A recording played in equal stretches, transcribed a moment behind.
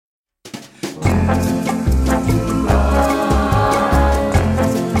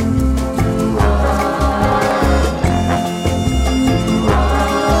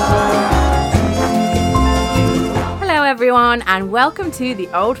Everyone, and welcome to the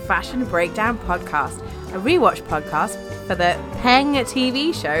Old Fashioned Breakdown podcast, a rewatch podcast for the Peng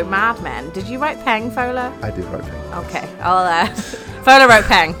TV show Mad Men. Did you write Peng, Fola? I did write Peng. Okay, Fola wrote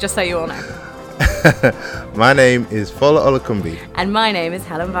Peng, just so you all know. My name is Fola Olakumbi. And my name is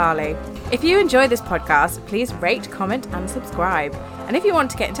Helen Varley. If you enjoy this podcast, please rate, comment, and subscribe. And if you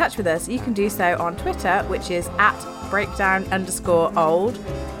want to get in touch with us, you can do so on Twitter, which is @breakdown_old,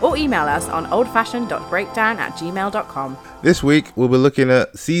 or email us on oldfashioned.breakdown@gmail.com. This week, we'll be looking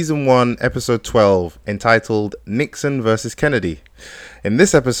at Season 1, Episode 12, entitled Nixon versus Kennedy. In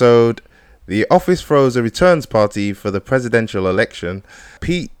this episode, the office throws a returns party for the presidential election.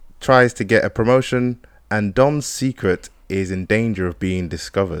 Pete tries to get a promotion, and Dom's secret is in danger of being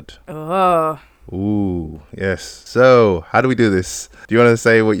discovered. Oh. Ooh, yes. So, how do we do this? Do you want to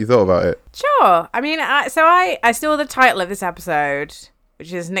say what you thought about it? Sure. I mean, I saw the title of this episode,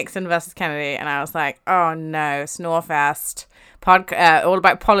 which is Nixon versus Kennedy, and I was like, oh no, Snorefest, all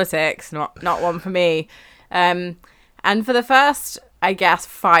about politics, not one for me. And for the first, I guess,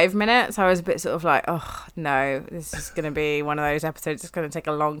 5 minutes, I was a bit sort of like, oh no, this is going to be one of those episodes that's going to take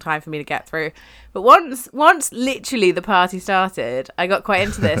a long time for me to get through. But once literally the party started, I got quite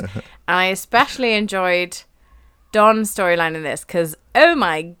into this. And I especially enjoyed Don's storyline in this because, oh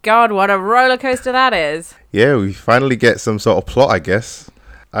my God, what a roller coaster that is. Yeah, we finally get some sort of plot, I guess.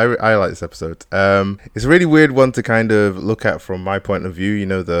 I like this episode. It's a really weird one to kind of look at from my point of view, you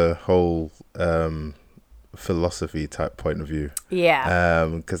know, the whole philosophy type point of view. Yeah.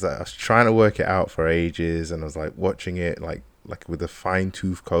 Because I was trying to work it out for ages, and I was like watching it like with a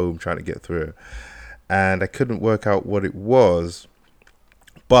fine-tooth comb trying to get through it, and I couldn't work out what it was.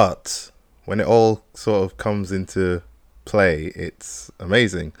 But when it all sort of comes into play, it's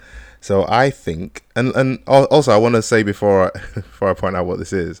amazing. So I think, and also I want to say before I point out what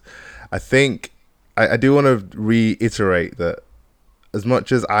this is, I think I do want to reiterate that as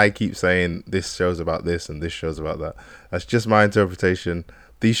much as I keep saying this show's about this and this show's about that, that's just my interpretation.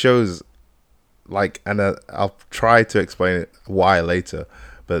 These shows, and I'll try to explain it why later,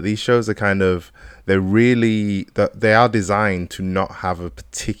 but these shows are kind of, they are designed to not have a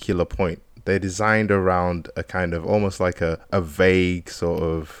particular point. They're designed around a kind of almost like a vague sort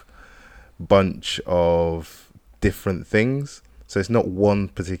of bunch of different things. So it's not one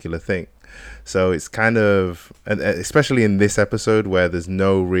particular thing. So it's kind of, and especially in this episode where there's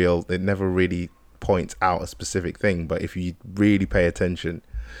it never really points out a specific thing, but if you really pay attention,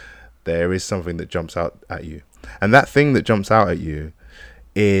 there is something that jumps out at you. And that thing that jumps out at you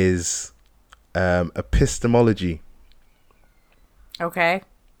is epistemology. Okay.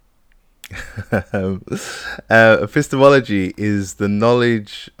 Epistemology is the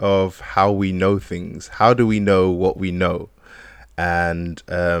knowledge of how we know things. How do we know what we know? And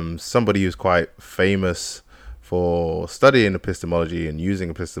somebody who's quite famous for studying epistemology and using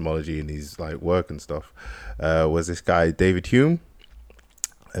epistemology in his work and stuff was this guy David Hume.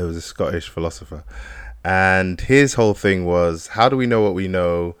 It was a Scottish philosopher, and his whole thing was, how do we know what we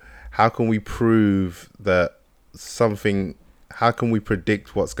know? How can we prove that something? How can we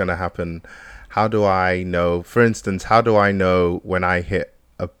predict what's going to happen? How do I know? For instance, how do I know when I hit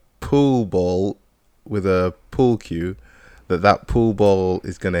a pool ball with a pool cue that pool ball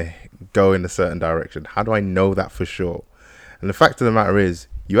is going to go in a certain direction? How do I know that for sure? And the fact of the matter is,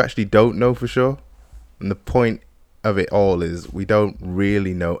 you actually don't know for sure. And the point of it all is, we don't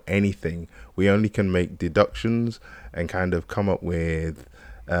really know anything. We only can make deductions and kind of come up with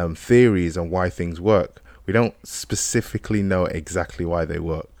theories on why things work. We don't specifically know exactly why they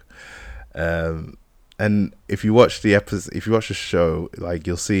work. And if you watch the show,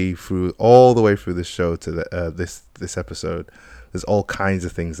 you'll see all the way through the show to this episode, there's all kinds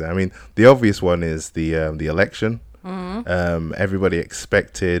of things there. I mean, the obvious one is the election. Mm-hmm. Everyone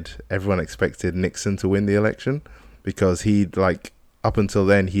expected Nixon to win the election because he'd up until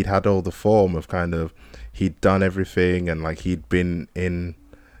then he'd had all the form of he'd done everything, and he'd been in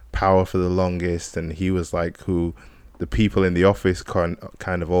power for the longest, and he was who the people in the office kind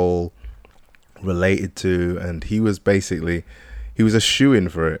of all related to, and he was a shoo-in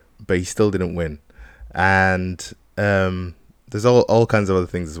for it, but he still didn't win. And there's all kinds of other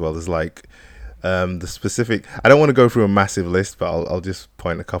things as well. There's the specific, I don't want to go through a massive list, but I'll just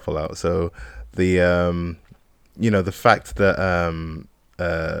point a couple out. So the the fact that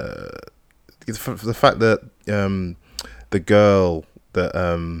the girl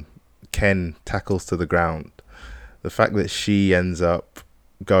that Ken tackles to the ground, the fact that she ends up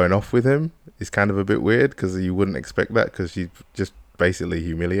going off with him is kind of a bit weird, because you wouldn't expect that, because she just basically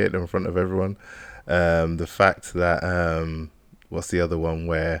humiliated him in front of everyone. The fact that what's the other one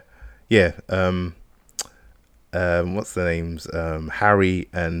where what's the names, Harry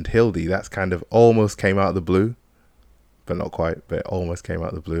and Hildy, that's kind of almost came out of the blue, but not quite, but almost came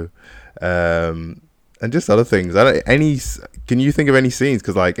out of the blue. And just other things. Can you think of any scenes?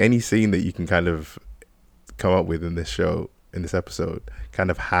 Because like any scene that you can kind of come up with in this show, in this episode,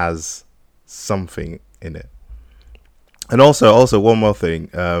 kind of has something in it. And also one more thing.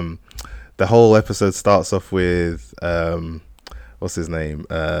 The whole episode starts off with what's his name,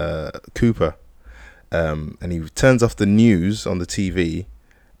 Cooper, and he turns off the news on the TV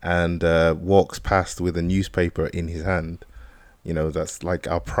and walks past with a newspaper in his hand. You know, that's like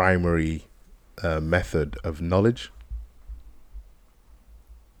our primary method of knowledge.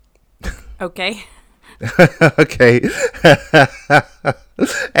 Okay. Okay.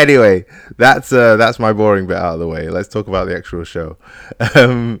 Anyway, that's my boring bit out of the way. Let's talk about the actual show.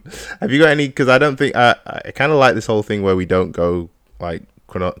 Have you got any? Because I don't think I kind of like this whole thing where we don't go like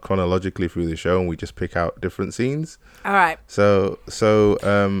chronologically through the show and we just pick out different scenes. All right. So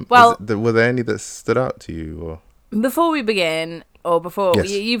well, were there any that stood out to you? Or before we begin, or before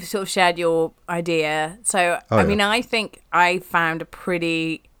yes. you've sort of shared your idea. So I mean, I think I found a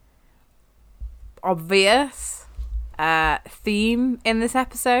pretty obvious theme in this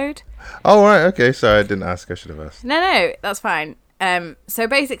episode. Oh, right. Okay. Sorry, I didn't ask. I should have asked. No, that's fine. So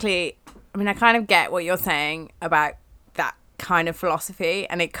basically, I mean, I kind of get what you're saying about that kind of philosophy,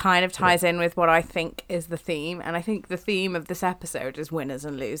 and it kind of ties in with what I think is the theme. And I think the theme of this episode is winners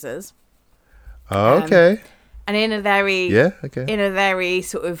and losers. Oh, okay. And in a very in a very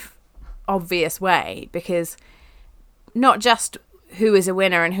sort of obvious way, because not just who is a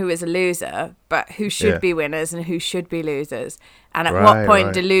winner and who is a loser, but who should be winners and who should be losers. And at what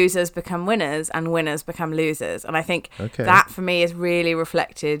point do losers become winners and winners become losers? And I think that for me is really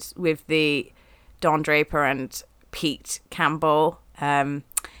reflected with the Don Draper and Pete Campbell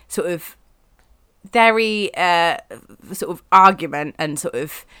sort of very sort of argument, and sort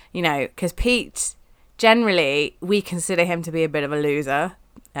of, you know, because Pete, generally we consider him to be a bit of a loser.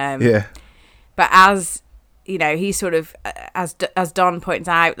 But as you know, he's sort of, as Don points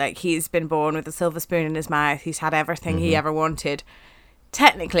out, like, he's been born with a silver spoon in his mouth. He's had everything he ever wanted.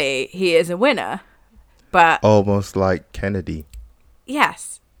 Technically, he is a winner, but almost like Kennedy.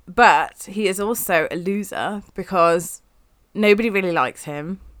 Yes, but he is also a loser because nobody really likes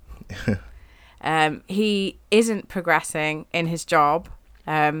him. He isn't progressing in his job,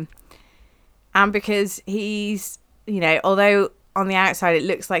 and because he's, you know, although on the outside it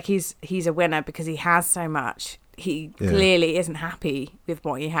looks like he's a winner because he has so much, he clearly isn't happy with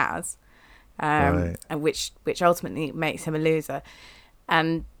what he has, and which ultimately makes him a loser.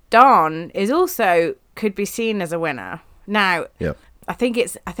 And Don is also could be seen as a winner. Now, I think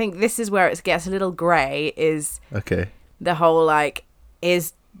this is where it gets a little grey, is the whole, like,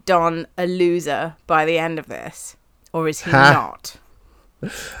 is Don a loser by the end of this, or is he not?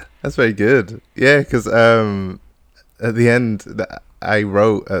 That's very good. Yeah, because at the end, I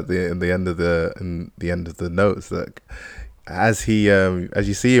wrote at the end of the notes that as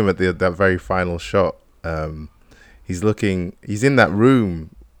you see him at that very final shot, he's in that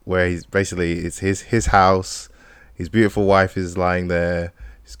room where he's basically, it's his house, his beautiful wife is lying there,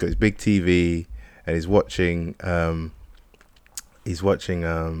 he's got his big TV, and he's watching the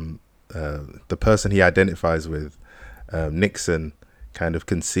person he identifies with, Nixon, kind of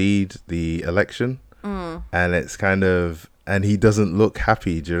concede the election. And it's kind of, and he doesn't look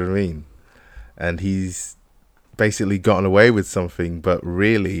happy, do you know what I mean? And he's basically gotten away with something, but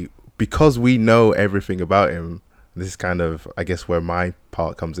really, because we know everything about him, this is kind of, I guess, where my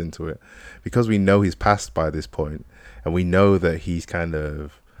part comes into it, because we know his past by this point, and we know that he's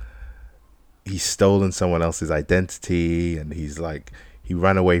stolen someone else's identity, and he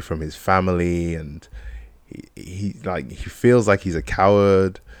ran away from his family, and he feels like he's a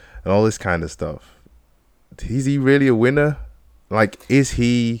coward and all this kind of stuff. Is he really a winner? Like, is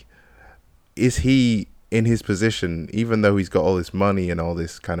he in his position, even though he's got all this money and all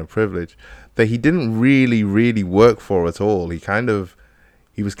this kind of privilege that he didn't really, really work for at all?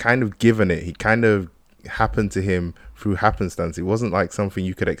 He was kind of given it. He kind of happened to him through happenstance. It wasn't like something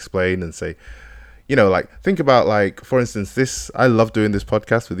you could explain and say, you know, like, think about, like, for instance, I love doing this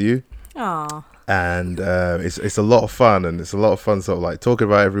podcast with you. Aww. And it's a lot of fun, and it's a lot of fun sort of like talking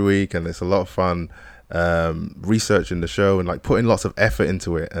about it every week, and it's a lot of fun researching the show and like putting lots of effort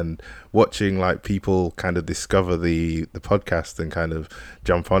into it, and watching like people kind of discover the podcast and kind of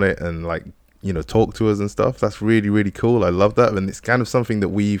jump on it and like talk to us and stuff. That's really, really cool. I love that. And it's kind of something that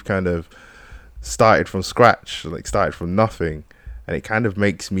we've kind of started from scratch, like started from nothing. And it kind of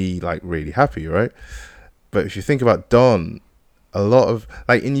makes me like really happy, right? But if you think about Don, a lot of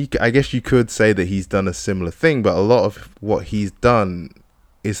like, I guess you could say that he's done a similar thing, but a lot of what he's done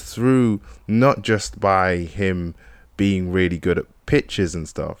is through not just by him being really good at pitches and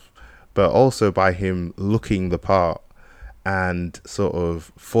stuff, but also by him looking the part and sort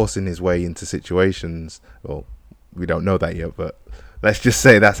of forcing his way into situations. Well, we don't know that yet, but let's just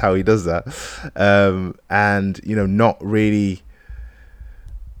say that's how he does that. And not really,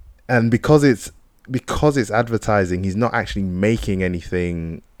 and because it's advertising, he's not actually making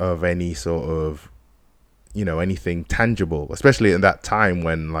anything of any sort of anything tangible, especially at that time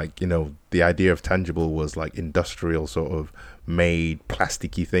when the idea of tangible was like industrial sort of made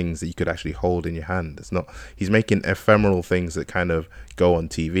plasticky things that you could actually hold in your hand. It's not, he's making ephemeral things that kind of go on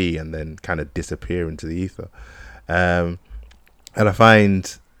TV and then kind of disappear into the ether. And I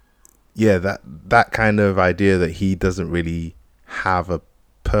find that kind of idea that he doesn't really have a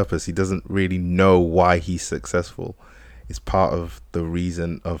purpose, he doesn't really know why he's successful, is part of the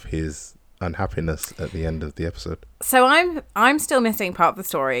reason of his unhappiness at the end of the episode. So I'm still missing part of the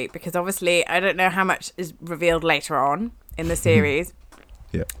story because obviously I don't know how much is revealed later on in the series.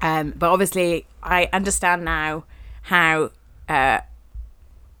 Yeah. But obviously I understand now how his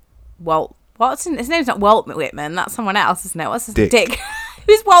name's not Walt Whitman, that's someone else, isn't it? What's his Dick.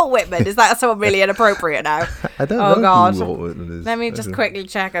 Who's Walt Whitman? Is that someone really inappropriate now? I don't know God. who Walt Whitman is. Let me just quickly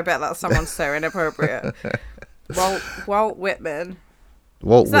check. I bet that's someone so inappropriate. Walt Whitman.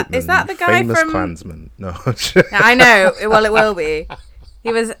 Whitman, is that the guy famous from Klansman? No. I know. Well, it will be.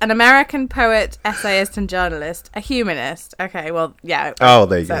 He was an American poet, essayist, and journalist. A humanist. Okay, well, yeah. Oh,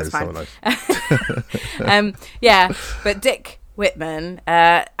 there you go. That's fine. Nice. Yeah, but Dick Whitman,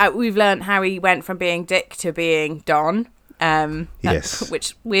 we've learned how he went from being Dick to being Don. Yes.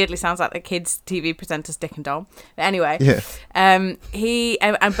 Which weirdly sounds like the kids' TV presenters Dick and Don. But anyway, yeah.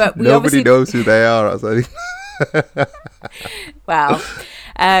 But we nobody knows who they are. Well,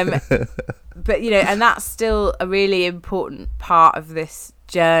 but and that's still a really important part of this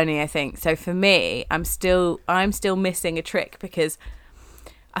journey, I think. So for me, I'm still missing a trick, because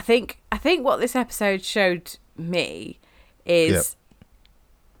I think what this episode showed me is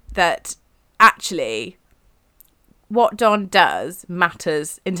that actually what Don does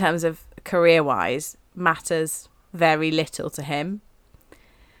matters in terms of career-wise, matters very little to him,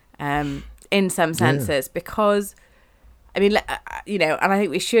 in some senses, because, I mean, and I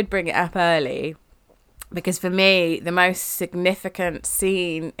think we should bring it up early, because for me, the most significant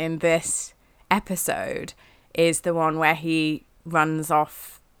scene in this episode is the one where he runs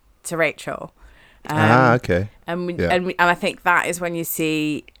off to Rachel. Okay. And I think that is when you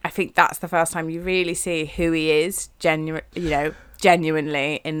see, I think that's the first time you really see who he is genuinely,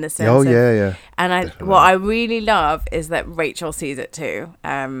 in the sense of, yeah. And what I really love is that Rachel sees it too.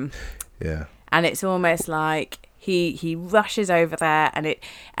 Yeah. And it's almost like he rushes over there, and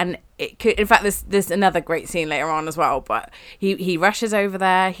it could, in fact, there's another great scene later on as well, but he rushes over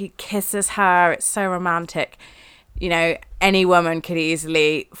there, he kisses her, it's so romantic. Any woman could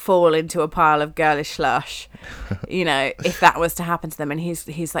easily fall into a pile of girlish slush, if that was to happen to them. And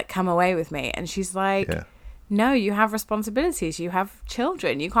he's like, come away with me. And she's like, no, you have responsibilities. You have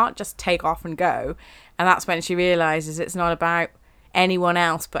children. You can't just take off and go. And that's when she realizes it's not about anyone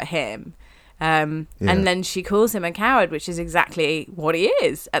else but him. And then she calls him a coward, which is exactly what he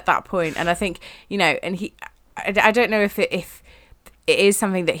is at that point. And I think, and I don't know if it is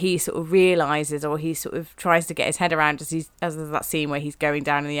something that he sort of realizes, or he sort of tries to get his head around, as there's that scene where he's going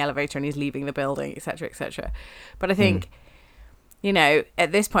down in the elevator and he's leaving the building, etc., etc. But I think,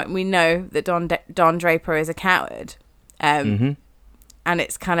 at this point we know that Don Draper is a coward, and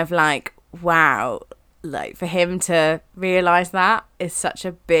it's kind of like, wow, like for him to realize that is such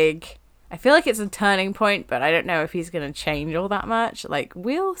a big. I feel like it's a turning point, but I don't know if he's going to change all that much. Like,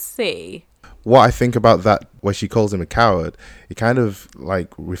 we'll see. What I think about that, where she calls him a coward, it kind of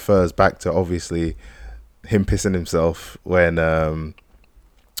like refers back to obviously him pissing himself when the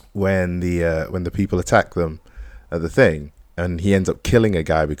people attack them at the thing, and he ends up killing a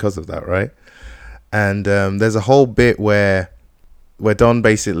guy because of that, right? And there's a whole bit where Don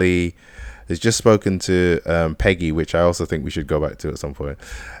basically has just spoken to Peggy, which I also think we should go back to at some point.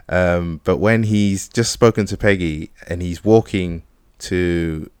 But when he's just spoken to Peggy and he's walking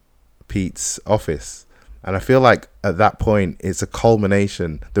to Pete's office, and I feel like at that point it's a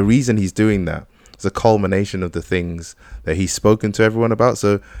culmination. The reason he's doing that is a culmination of the things that he's spoken to everyone about.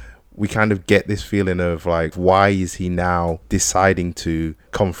 So we kind of get this feeling of like, why is he now deciding to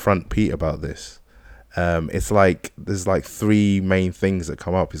confront Pete about this? It's like there's like three main things that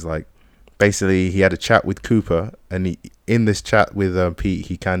come up. It's like basically he had a chat with Cooper, and in this chat with Pete,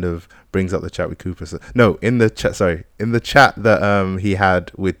 he kind of brings up the chat with Cooper. So, no, in the chat that he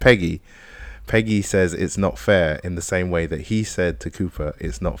had with Peggy, Peggy says it's not fair in the same way that he said to Cooper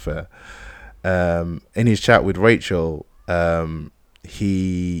it's not fair. In his chat with Rachel,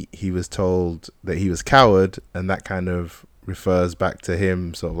 he was told that he was coward, and that kind of refers back to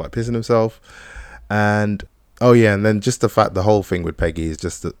him sort of like pissing himself. And and then just the whole thing with Peggy is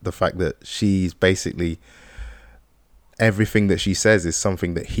just the fact that she's basically, everything that she says is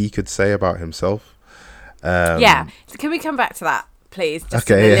something that he could say about himself. So can we come back to that, please?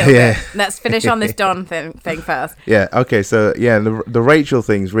 Just okay, bit. Let's finish on this Don thing first. Yeah, okay, so the Rachel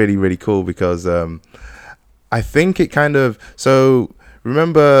thing's really, really cool because I think it kind of, so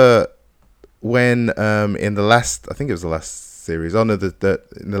remember when in the last, I think it was the last series, not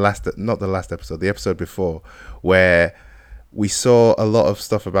the last episode, the episode before, where we saw a lot of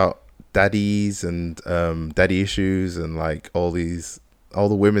stuff about daddies and daddy issues, and like all the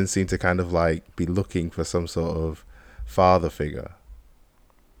women seem to kind of like be looking for some sort of father figure.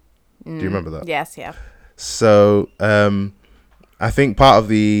 Do you remember that? Yes, yeah. So I think part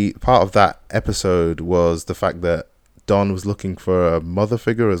of that episode was the fact that Don was looking for a mother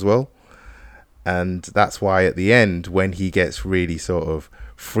figure as well. And that's why at the end, when he gets really sort of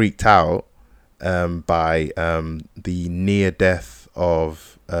freaked out by the near death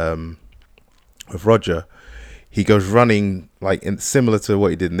of Roger, he goes running, like similar to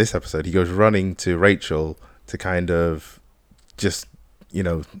what he did in this episode. He goes running to Rachel to kind of just,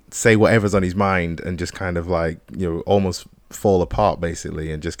 say whatever's on his mind, and just kind of like, almost fall apart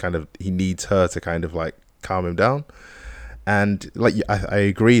basically, and just kind of, he needs her to kind of like calm him down. And like I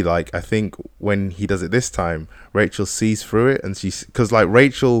agree, like I think when he does it this time, Rachel sees through it, and because like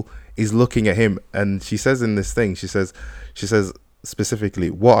Rachel is looking at him, and she says in this thing, she says specifically,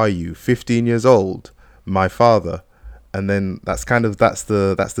 "What are you, 15 years old, my father?" And then that's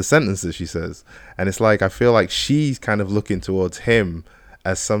the sentence that she says, and it's like I feel like she's kind of looking towards him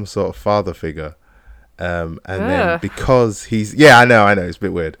as some sort of father figure. Then because he's, I know it's a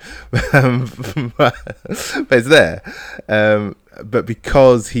bit weird, but it's there. But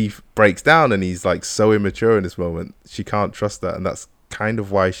because he breaks down and he's like so immature in this moment, she can't trust that, and that's kind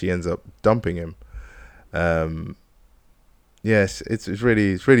of why she ends up dumping him. Yes, it's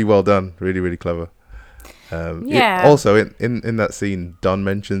really well done, really, really clever. Also in that scene, Don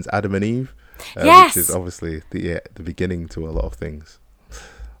mentions Adam and Eve, which is obviously the beginning to a lot of things.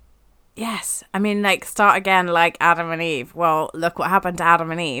 Yes. I mean, like, start again like Adam and Eve. Well, look what happened to Adam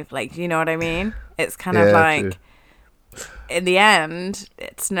and Eve. Like, do you know what I mean? It's kind of like, true. In the end,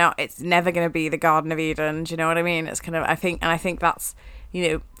 it's never going to be the Garden of Eden. Do you know what I mean? It's kind of, I think that's,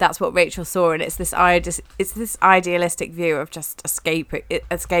 that's what Rachel saw. And it's this idealistic view of just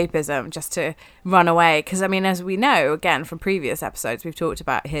escapism, just to run away. Because, I mean, as we know, again, from previous episodes, we've talked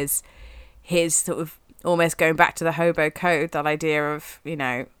about his sort of almost going back to the hobo code, that idea of,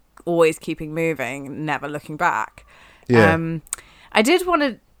 always keeping moving, never looking back. I did want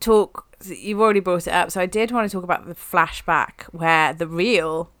to talk, you've already brought it up, so I did want to talk about the flashback where the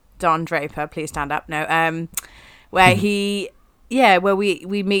real Don Draper, please stand up, where where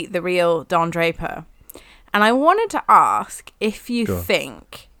we meet the real Don Draper. And I wanted to ask if you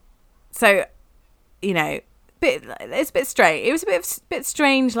think, so, it's a bit strange. It was a bit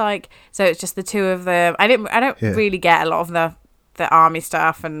strange, like, so it's just the two of them. I don't really get a lot of the army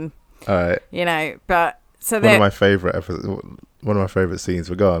stuff, and all right, but so one of my favorite scenes.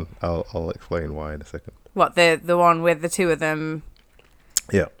 We're gone. I'll explain why in a second. What, the one with the two of them?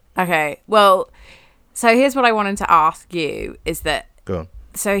 Yeah. Okay. Well, so here's what I wanted to ask you is that. Go on.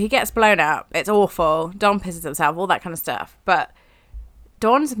 So he gets blown up. It's awful. Don pisses himself. All that kind of stuff. But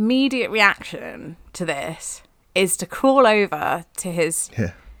Don's immediate reaction to this is to crawl over to his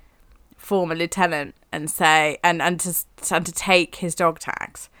former lieutenant and say, and to take his dog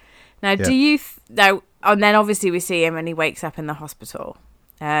tags. Now, do you and then obviously we see him and he wakes up in the hospital.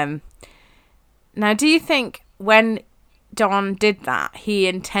 Now, do you think when Don did that, he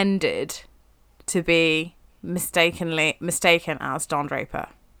intended to be mistaken as Don Draper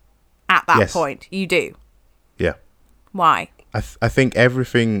at that point? You do? Yeah. Why? I think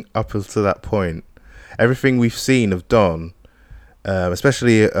everything up until that point, everything we've seen of Don,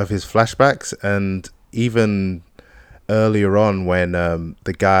 especially of his flashbacks, and even earlier on when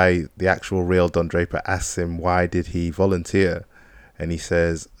the actual real Don Draper asks him why did he volunteer, and he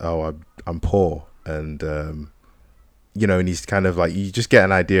says, "Oh, I'm poor, and and he's kind of like, you just get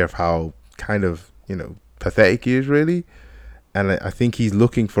an idea of how kind of, pathetic he is, really. And I think he's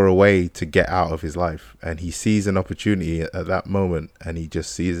looking for a way to get out of his life, and he sees an opportunity at that moment, and he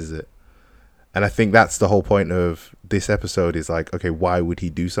just seizes it. And I think that's the whole point of this episode, is like, okay, why would he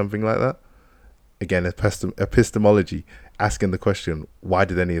do something like that? Again, epistemology, asking the question, why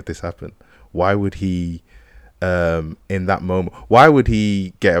did any of this happen? Why would he, in that moment, why did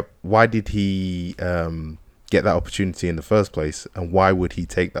he get that opportunity in the first place? And why would he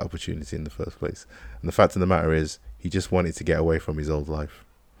take that opportunity in the first place? And the fact of the matter is, he just wanted to get away from his old life.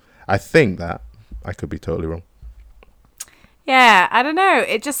 I think that. I could be totally wrong. Yeah, I don't know.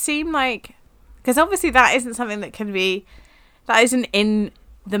 It just seemed like... Because obviously that isn't something that can be... That isn't in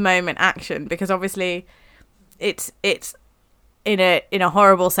the moment action. Because obviously it's in a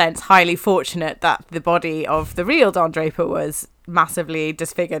horrible sense, highly fortunate that the body of the real Don Draper was massively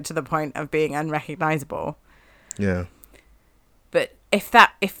disfigured to the point of being unrecognisable. Yeah. But if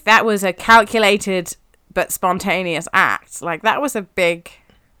that was a calculated but spontaneous act, like, that was a big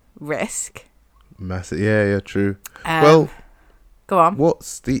risk. Massive. Yeah, true. Well, go on.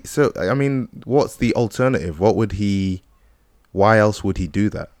 What's the alternative? Why else would he do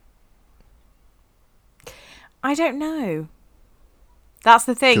that? I don't know. That's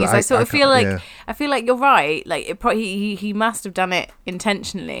the thing. Is I feel like you're right. Like, he must have done it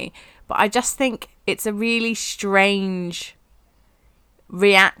intentionally, but I just think it's a really strange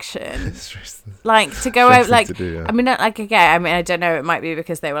reaction. Like, to go out, like, I mean, like, again, I don't know, it might be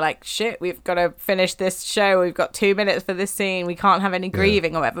because they were like, shit, we've got to finish this show, we've got 2 minutes for this scene, we can't have any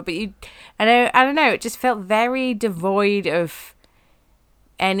grieving or whatever. But I don't know, it just felt very devoid of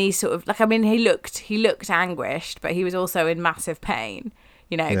any sort of, like, I mean, he looked anguished, but he was also in massive pain,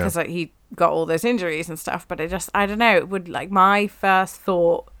 because like, he got all those injuries and stuff. But I don't know, it would, like, my first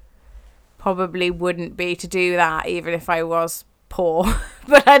thought probably wouldn't be to do that, even if I was poor.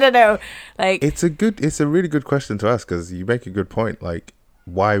 But I don't know, like, it's a really good question to ask, because you make a good point. Like,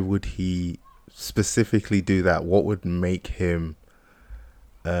 why would he specifically do that? What would make him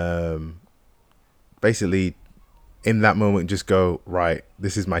basically in that moment just go, right,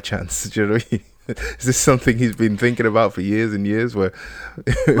 this is my chance? Do you know what I mean? Is this something he's been thinking about for years and years, where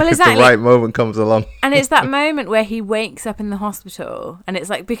well, exactly. The right moment comes along? And it's that moment where he wakes up in the hospital, and it's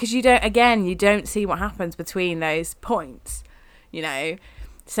like, because you don't see what happens between those points,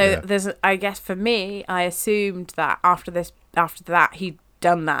 so there's, I guess for me, I assumed that after that he'd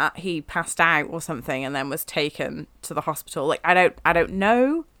done that, he passed out or something, and then was taken to the hospital. Like, I don't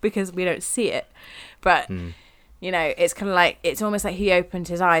know, because we don't see it, but it's kind of like, it's almost like he opened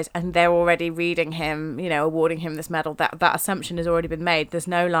his eyes and they're already reading him, awarding him this medal. That assumption has already been made. There's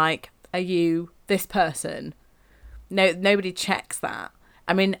no like, are you this person? No, nobody checks that.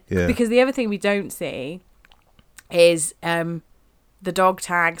 I mean, because the other thing we don't see is the dog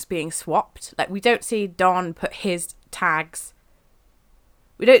tags being swapped. Like, we don't see Don put his tags.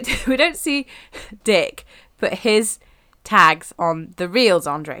 We don't see Dick put his tags on the real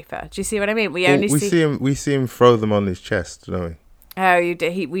Don Draper. Do you see what I mean? We see him throw them on his chest, don't we? Oh, you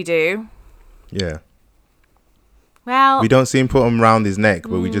do. We do. Yeah. Well, we don't see him put them around his neck,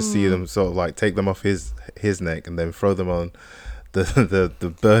 but we just see them sort of like take them off his neck and then throw them on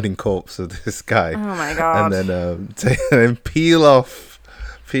the burning corpse of this guy. Oh my god! And then peel off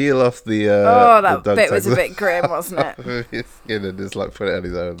the. That the bit was a bit grim, wasn't it? His skin, and just like put it on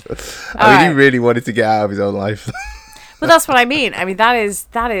his own. I mean, he really wanted to get out of his own life. Well, that's what I mean. I mean, that is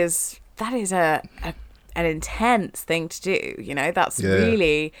an intense thing to do. That's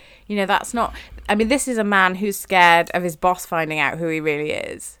really, that's not. I mean, this is a man who's scared of his boss finding out who he really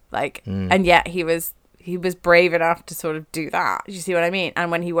is. Like, and yet he was brave enough to sort of do that. Do you see what I mean? And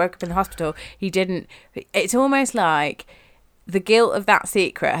when he woke up in the hospital, he didn't. It's almost like the guilt of that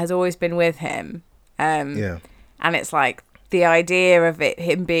secret has always been with him. And it's like the idea of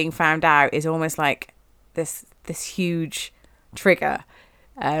him being found out is almost like this huge trigger.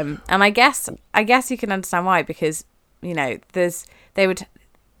 And I guess you can understand why, because there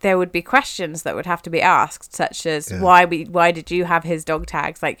would be questions that would have to be asked, such as why did you have his dog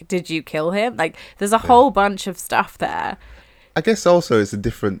tags? Like, did you kill him? Like, there's a whole bunch of stuff there. I guess also it's a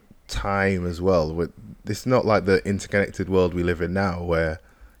different time as well. It's not like the interconnected world we live in now, where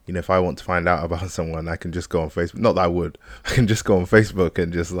if I want to find out about someone, I can just go on Facebook. Not that I would. I can just go on Facebook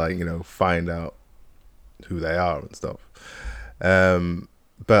and just like find out who they are and stuff. Well,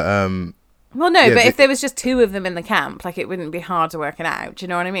 no, but if there was just two of them in the camp, like, it wouldn't be hard to work it out. Do you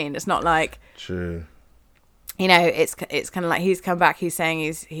know what I mean? It's not like... True. It's kind of like he's come back, he's saying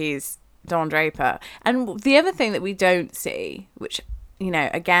he's Don Draper. And the other thing that we don't see, which,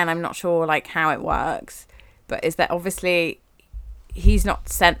 again, I'm not sure, like, how it works, but is that obviously he's not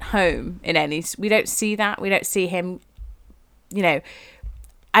sent home in any. We don't see that. We don't see him. You know,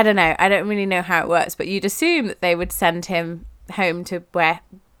 I don't know. I don't really know how it works, but you'd assume that they would send him home to where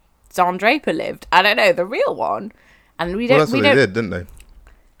Don Draper lived. I don't know, the real one. And we don't. Well, that's what they did, didn't they?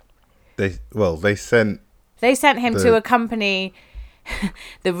 They sent him to accompany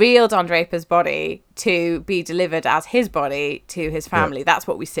the real Don Draper's body to be delivered as his body to his family. Yeah. That's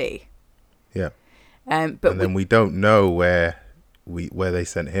what we see. Yeah. But then we don't know where they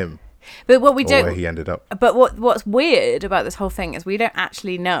sent him. But what we don't, where he ended up. But what's weird about this whole thing is we don't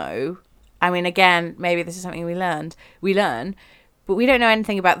actually know. I mean, again, maybe this is something we learn, but we don't know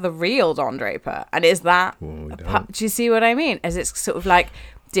anything about the real Don Draper. And is that? Well, do you see what I mean? Is it's sort of like,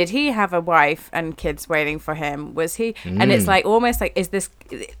 did he have a wife and kids waiting for him? Was he? And it's like almost like, is this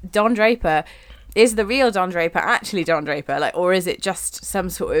Don Draper? Is the real Don Draper actually Don Draper? Like, or is it just some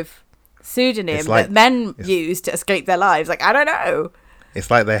sort of pseudonym that men use to escape their lives? Like, I don't know.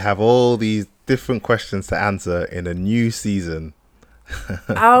 It's like they have all these different questions to answer in a new season.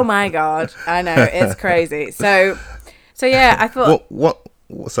 Oh my God. I know. It's crazy. So yeah, I thought...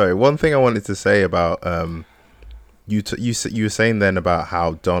 Sorry, one thing I wanted to say about... You were saying then about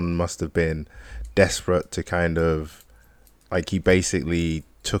how Don must have been desperate to kind of... Like, he basically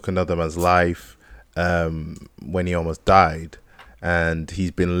took another man's life when he almost died. And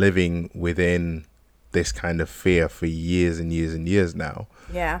he's been living within this kind of fear for years and years and years now.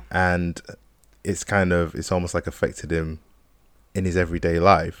 Yeah. And it's almost like affected him in his everyday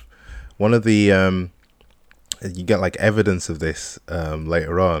life. One of the you get like evidence of this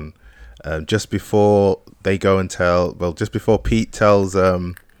later on, just before they go and just before Pete tells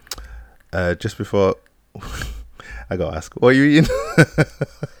just before I gotta ask, what are you eating?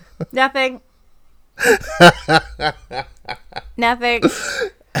 Nothing. Nothing.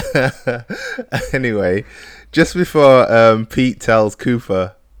 Anyway, just before Pete tells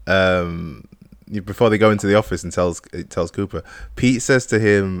Cooper, before they go into the office and tells Cooper, Pete says to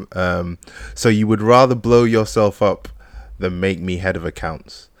him, so you would rather blow yourself up than make me head of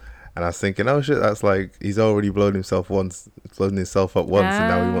accounts. And I was thinking, oh shit, that's like he's already blown himself up once, and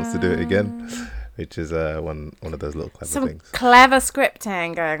now he wants to do it again, which is one of those little clever things. Some clever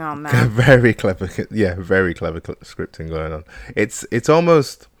scripting going on there. Very clever scripting going on. It's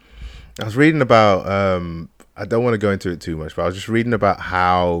almost. I was reading about. I don't want to go into it too much, but I was just reading about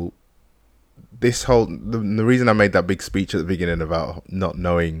how this whole the reason I made that big speech at the beginning about not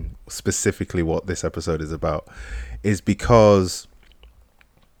knowing specifically what this episode is about is because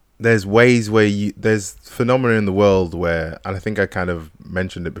there's ways where there's phenomena in the world where, and I think I kind of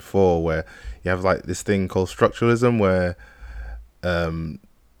mentioned it before, where you have like this thing called structuralism where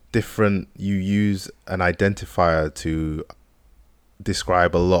you use an identifier to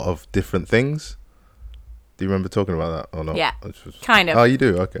describe a lot of different things. Do you remember talking about that or not? Yeah, kind of. Oh, you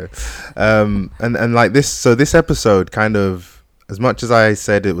do? Okay. And like this, so this episode kind of, as much as I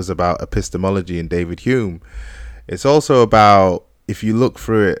said it was about epistemology and David Hume, it's also about, if you look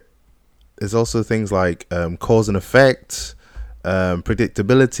through it, there's also things like cause and effect,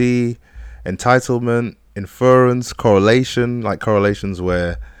 predictability, entitlement, inference, correlation, like correlations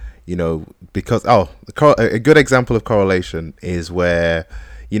where, because a good example of correlation is where,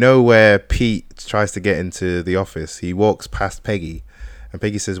 where Pete tries to get into the office, he walks past Peggy and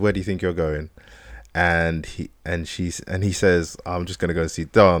Peggy says, where do you think you're going? And he says, I'm just going to go and see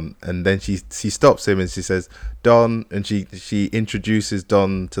Don. And then she stops him and she says, Don, and she introduces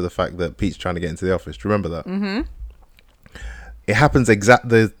Don to the fact that Pete's trying to get into the office. Do you remember that? Mm-hmm. It happens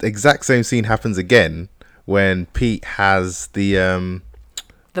the exact same scene happens again when Pete has the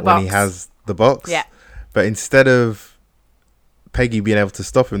box. He has the box. Yeah. But instead of Peggy being able to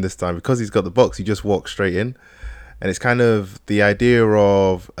stop him this time, because he's got the box, he just walks straight in. And it's kind of the idea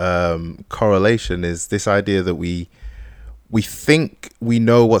of correlation is this idea that we think we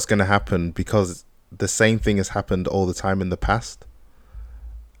know what's going to happen because the same thing has happened all the time in the past.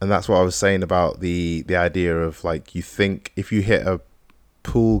 And that's what I was saying about the idea of, like, you think if you hit a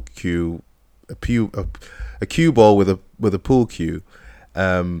pool cue, a cue ball with a pool cue,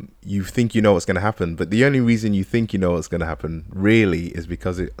 you think you know what's going to happen. But the only reason you think you know what's going to happen really is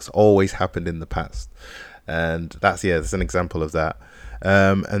because it's always happened in the past. And that's an example of that.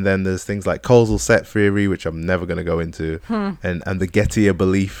 And then there's things like causal set theory, which I'm never going to go into, and the Gettier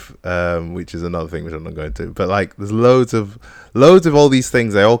belief, which is another thing which I'm not going to. But like, there's loads of all these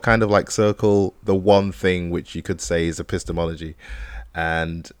things. They all kind of like circle the one thing which you could say is epistemology,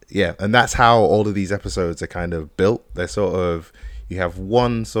 and that's how all of these episodes are kind of built. They're sort of, you have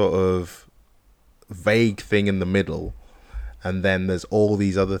one sort of vague thing in the middle, and then there's all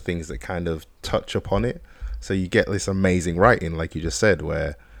these other things that kind of touch upon it. So you get this amazing writing, like you just said,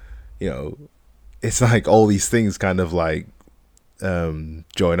 where, you know, it's like all these things kind of like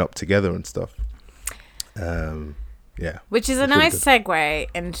join up together and stuff. Yeah. Which is a nice segue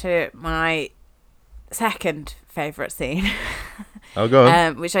into my second favourite scene. Oh, go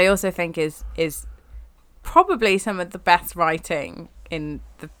on. Which I also think is probably some of the best writing in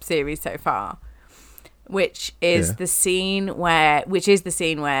the series so far. Which is the scene where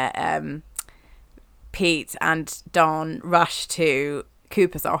Pete and Don rush to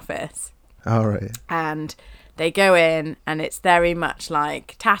Cooper's office. All right. And they go in, and it's very much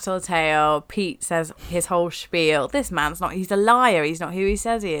like tattletale. Pete says his whole spiel. This man's not, he's a liar. He's not who he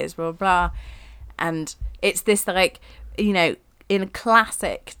says he is, blah, blah. And it's this, like, you know, in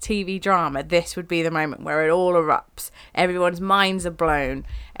classic TV drama, this would be the moment where it all erupts. Everyone's minds are blown.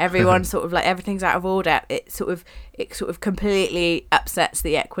 Everyone's sort of like, everything's out of order. It sort of completely upsets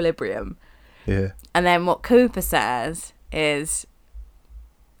the equilibrium. Yeah. And then what Cooper says is,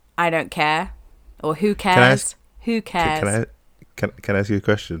 I don't care. Or who cares? Who cares? Can I ask you a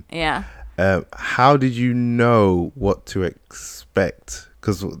question? Yeah. How did you know what to expect?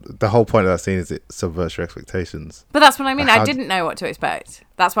 Because the whole point of that scene is it subverts your expectations. But that's what I mean. I didn't know what to expect.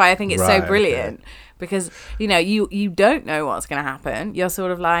 That's why I think it's so brilliant. Okay. Because, you know, you don't know what's going to happen. You're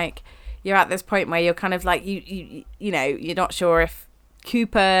sort of like, you're at this point where you're kind of like, you know, you're not sure if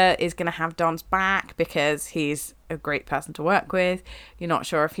Cooper is going to have Don's back because he's a great person to work with. You're not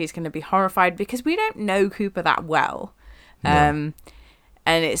sure if he's going to be horrified because we don't know Cooper that well. No.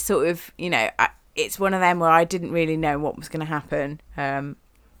 And it's sort of, you know, it's one of them where I didn't really know what was going to happen.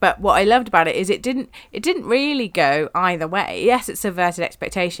 But what I loved about it is it didn't really go either way. Yes, it subverted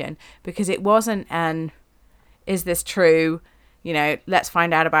expectation because it wasn't an, is this true? You know, let's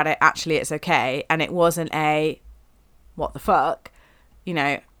find out about it. Actually, it's okay. And it wasn't a, what the fuck? You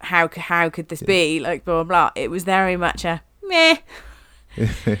know, how could this be? Like, blah, blah, blah. It was very much a meh.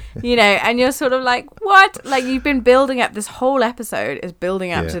 You know, and you're sort of like, what? Like, you've been building up, this whole episode is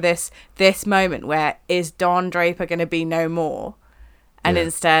building up to this moment where is Don Draper going to be no more? And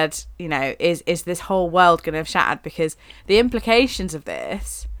instead, you know, is this whole world going to have shattered? Because the implications of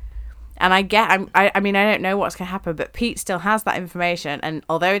this, and I mean, I don't know what's going to happen, but Pete still has that information. And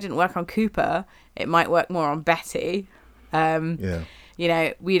although it didn't work on Cooper, it might work more on Betty. You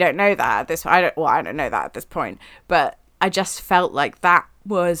know, we don't know that at this. I don't know that at this point. But I just felt like that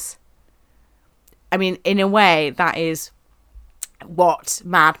was, I mean, in a way, that is what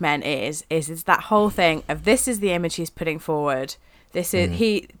Mad Men is that whole thing of this is the image he's putting forward. This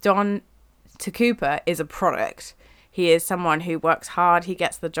is Don to Cooper is a product. He is someone who works hard. He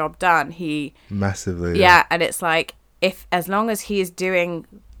gets the job done. Massively. Yeah, and it's like, if as long as he is doing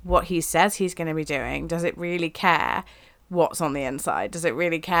what he says he's going to be doing, does it really care what's on the inside? Does it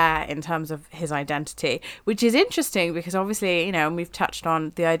really care in terms of his identity? Which is interesting because obviously, you know, and we've touched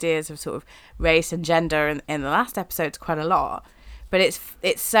on the ideas of sort of race and gender in the last episodes quite a lot. But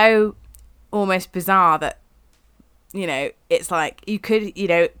it's so almost bizarre that, you know, it's like you could, you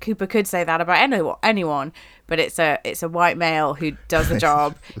know, Cooper could say that about anyone, but it's a white male who does the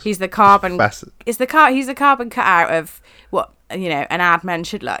job. He's the carbon. He's the carbon cutout of what, you know, an ad man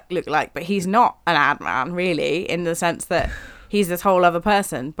should look like, but he's not an ad man really, in the sense that he's this whole other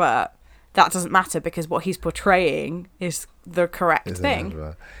person. But that doesn't matter because what he's portraying is the correct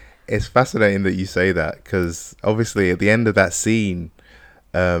thing. It's fascinating that you say that because obviously at the end of that scene,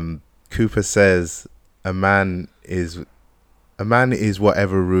 Cooper says a man is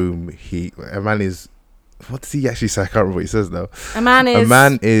whatever room what does he actually say? I can't remember what he says now. A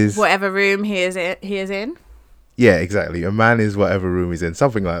man is whatever room he is in. Yeah, exactly. A man is whatever room he's in,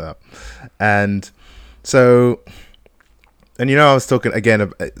 something like that. And so, and you know, I was talking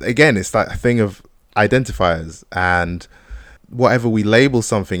again, it's that thing of identifiers and whatever we label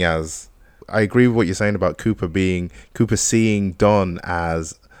something as. I agree with what you're saying about Cooper seeing Don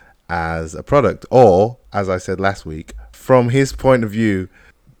as a product, or as I said last week, from his point of view,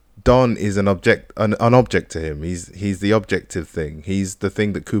 Don is an object to him. He's the objective thing. He's the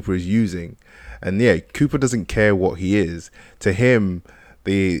thing that Cooper is using. And yeah, Cooper doesn't care what he is. To him,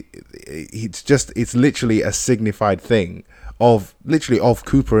 it's literally a signified thing of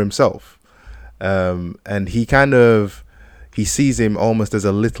Cooper himself. And he sees him almost as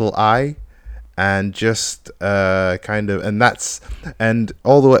a little I, and just and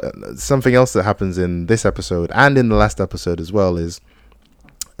all the way, something else that happens in this episode and in the last episode as well is,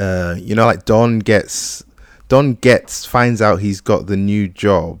 you know, like Don finds out he's got the new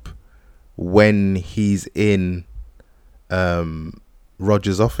job when he's in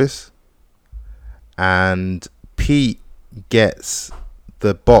Roger's office, and Pete gets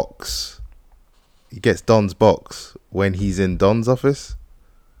the box Don's box when he's in Don's office,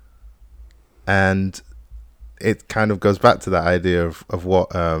 and it kind of goes back to that idea of what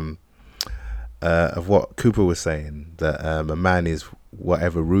Cooper was saying, that a man is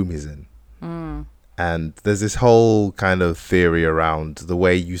whatever room he's in. And there's this whole kind of theory around the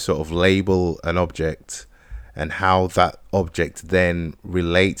way you sort of label an object and how that object then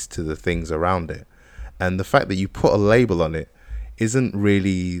relates to the things around it. And the fact that you put a label on it isn't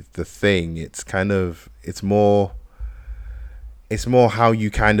really the thing. It's more how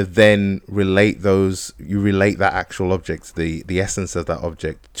you kind of then relate that actual object, the essence of that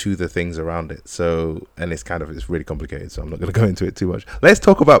object, to the things around it. So, and it's really complicated, so I'm not going to go into it too much. Let's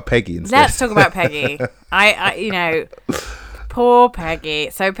talk about Peggy instead. Let's talk about Peggy. I poor Peggy.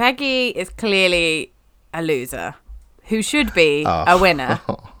 So Peggy is clearly a loser who should be a winner.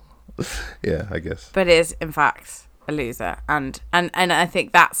 Yeah, I guess. But is in fact a loser, and I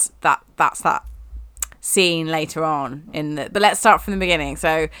think that's that scene later on but let's start from the beginning.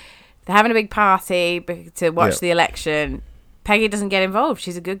 So they're having a big party to watch the election. Peggy doesn't get involved.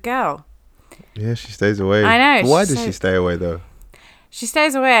 She's a good girl. Yeah, she stays away. I know. Why does she stay away though? She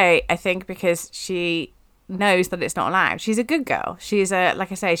stays away, I think, because she knows that it's not allowed. She's a good girl. She's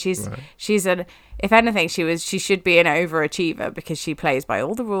like I say, she's if anything, she should be an overachiever because she plays by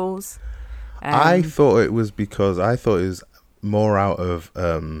all the rules. I thought it was more out of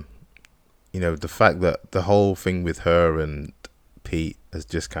the fact that the whole thing with her and Pete has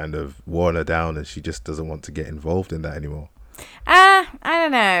just kind of worn her down, and she just doesn't want to get involved in that anymore. I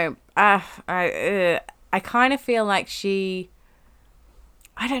don't know. I kind of feel like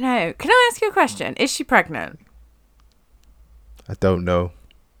I don't know. Can I ask you a question? Is she pregnant? I don't know.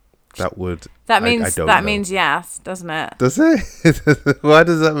 That means yes, doesn't it? Does it? Why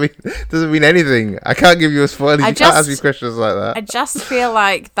does that mean? Doesn't mean anything. I can't give you a spoiler. You can't ask me questions like that. I just feel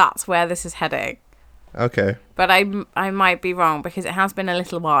like that's where this is heading. Okay. But I might be wrong because it has been a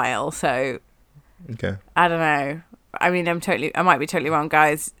little while. So. Okay. I don't know. I mean, I might be totally wrong,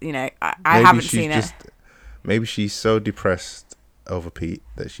 guys. I haven't seen it. Maybe she's so depressed over Pete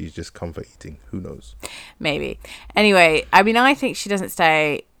that she's just comfort eating. Who knows? Maybe. Anyway, I mean, I think she doesn't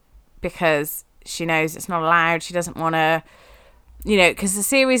stay because she knows it's not allowed. She doesn't want to, because a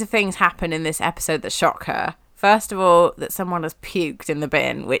series of things happen in this episode that shock her. First of all, that someone has puked in the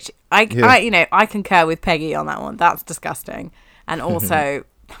bin, which I concur with Peggy on that one. That's disgusting, and also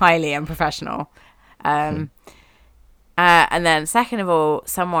highly unprofessional. And then second of all,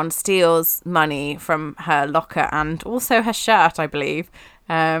 someone steals money from her locker and also her shirt, I believe.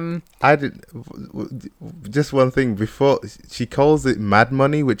 I did just one thing before. She calls it mad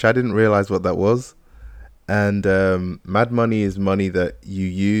money, which I didn't realize what that was. And mad money is money that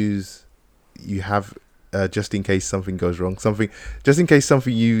you have just in case something goes wrong, just in case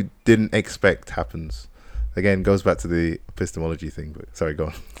something you didn't expect happens. Again, goes back to the epistemology thing. But sorry, go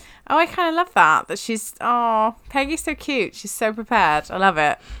on. Oh, I kind of love that she's. Oh, Peggy's so cute. She's so prepared. I love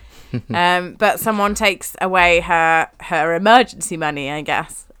it. But someone takes away her emergency money, I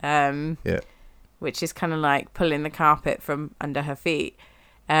guess. Which is kind of like pulling the carpet from under her feet.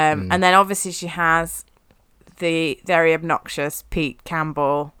 And then obviously she has the very obnoxious Pete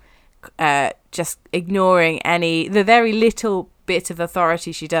Campbell, just ignoring the very little bit of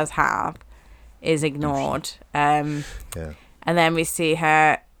authority she does have is ignored. And then we see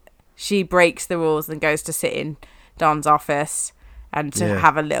her. She breaks the rules and goes to sit in Don's office and to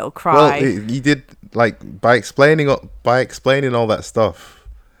have a little cry. Well, you did, like, by explaining all that stuff,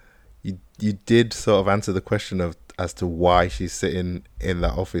 you did sort of answer the question as to why she's sitting in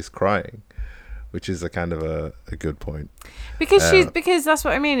that office crying, which is a kind of a good point. Because that's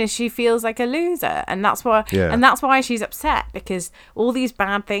what I mean, is she feels like a loser, and that's why she's upset, because all these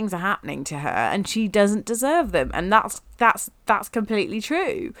bad things are happening to her and she doesn't deserve them, and that's completely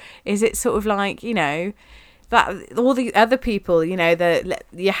true. Is it sort of like, that all the other people, your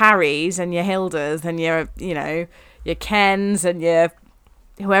Harrys and your Hildas and your Kens and your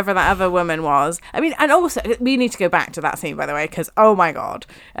whoever that other woman was. I mean, and also we need to go back to that scene, by the way, because oh my god.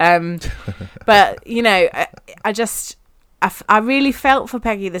 But I really felt for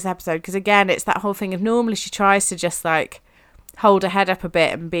Peggy this episode, because again, it's that whole thing of normally she tries to just like hold her head up a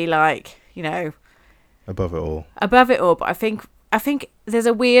bit and be like, above it all. But I think there's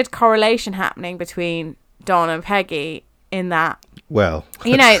a weird correlation happening between Don and Peggy in that. Well,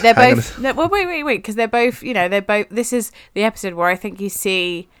 they're both. Wait, because they're both. This is the episode where I think you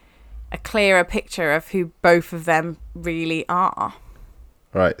see a clearer picture of who both of them really are.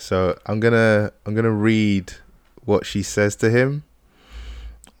 Right. So I'm gonna read what she says to him,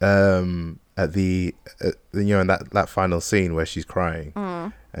 and at the in that final scene where she's crying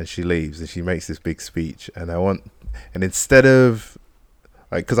and she leaves and she makes this big speech, and instead of,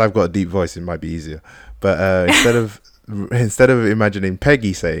 like, because I've got a deep voice, it might be easier, but instead of imagining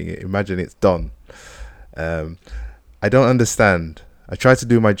Peggy saying it, imagine it's Don. I don't understand. I try to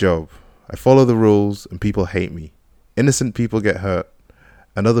do my job. I follow the rules and people hate me. Innocent people get hurt,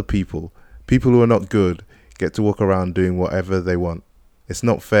 and other people who are not good, get to walk around doing whatever they want. It's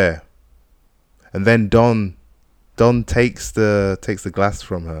not fair. And then Don takes the glass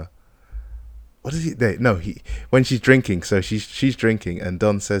from her. What is he? When she's drinking, so she's drinking, and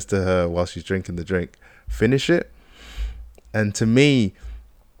Don says to her while she's drinking the drink, "Finish it." And to me,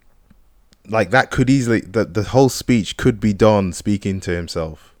 like, that could easily, the whole speech could be Don speaking to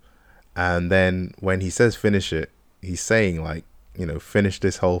himself. And then when he says finish it, he's saying, like, finish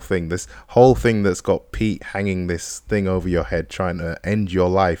this whole thing that's got Pete hanging this thing over your head, trying to end your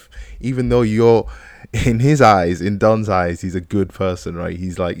life, even though you're, in his eyes, in Don's eyes, he's a good person, right?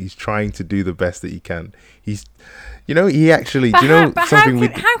 He's trying to do the best that he can. He actually,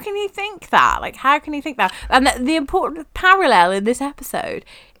 how can he think that? Like, how can he think that? And the important parallel in this episode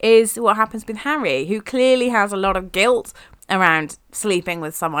is what happens with Harry, who clearly has a lot of guilt around sleeping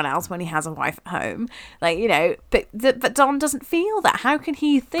with someone else when he has a wife at home. Like, but Don doesn't feel that. How can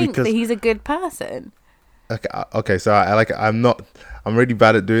he think that he's a good person? Okay, so I'm really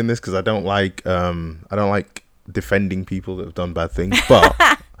bad at doing this because I don't like defending people that have done bad things, but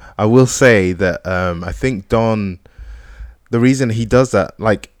I will say that I think Don, the reason he does that,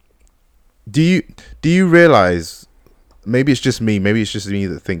 like, do you realize, maybe it's just me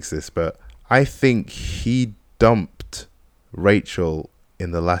that thinks this, but I think he dumped Rachel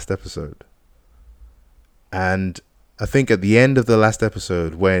in the last episode. And I think at the end of the last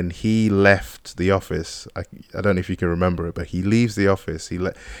episode, when he left the office, I don't know if you can remember it, but he leaves the office. He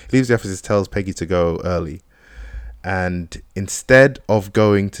leaves the office, tells Peggy to go early. And instead of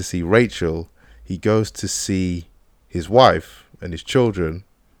going to see Rachel, he goes to see his wife and his children,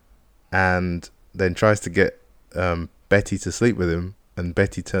 and then tries to get Betty to sleep with him, and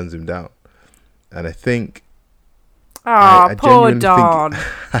Betty turns him down. And I think... Oh, poor Don.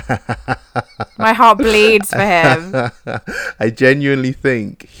 My heart bleeds for him. I genuinely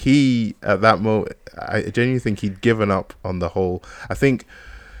think at that moment, he'd given up on the whole. I think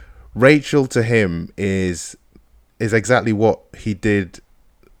Rachel to him is exactly what he did,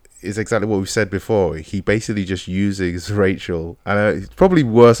 is exactly what we've said before. He basically just uses Rachel, and it's probably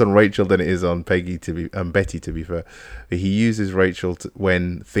worse on Rachel than it is on Betty, to be fair. But he uses Rachel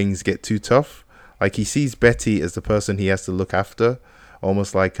when things get too tough. Like, he sees Betty as the person he has to look after,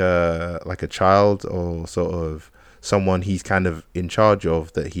 almost like a child, or sort of someone he's kind of in charge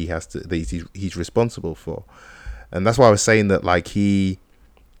of, that he's responsible for. And that's why I was saying that, like, he's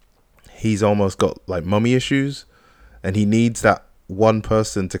almost got, like, mummy issues, and he needs that one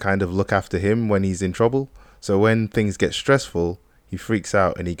person to kind of look after him when he's in trouble. So when things get stressful, he freaks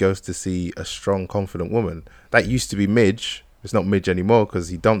out and he goes to see a strong, confident woman. That used to be Midge. It's not Midge anymore because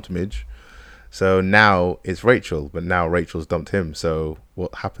he dumped Midge. So now it's Rachel, but now Rachel's dumped him. So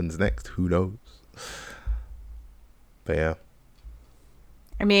what happens next? Who knows? But yeah.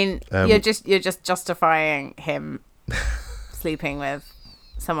 I mean, you're just justifying him sleeping with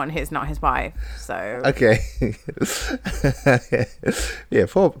someone who's not his wife. So okay. Yeah,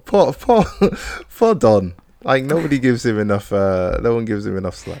 poor Don. Like, nobody gives him enough. No one gives him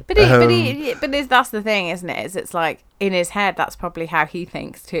enough slack. But that's the thing, isn't it? It's like, in his head, that's probably how he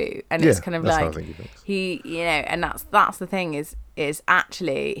thinks too, and it's kind of like how I think he thinks. And that's the thing is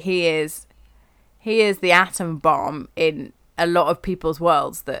actually he is the atom bomb in a lot of people's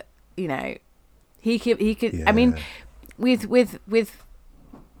worlds. That he could. Yeah. I mean, with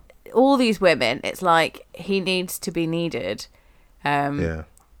all these women, it's like he needs to be needed.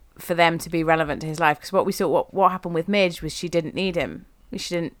 For them to be relevant to his life, because what we saw, what happened with Midge was she didn't need him.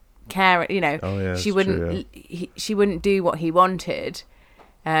 She didn't care. She wouldn't. She wouldn't do what he wanted,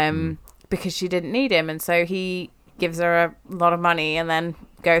 because she didn't need him, and so he gives her a lot of money and then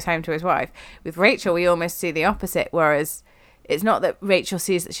goes home to his wife. With Rachel, we almost see the opposite. Whereas it's not that Rachel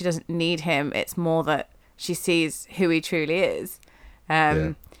sees that she doesn't need him; it's more that she sees who he truly is,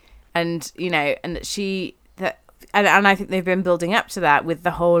 and that she. And I think they've been building up to that with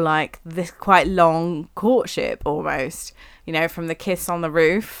the whole, like, this quite long courtship almost, from the kiss on the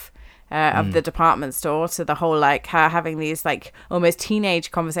roof of the department store to the whole, like, her having these, like, almost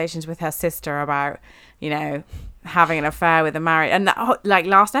teenage conversations with her sister about, having an affair with a married. And that, like,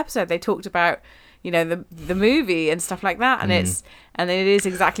 last episode, they talked about, the movie and stuff like that. And it is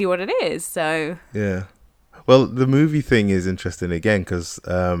exactly what it is. So. Yeah. Well, the movie thing is interesting again because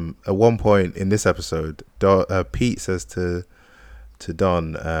at one point in this episode, Pete says to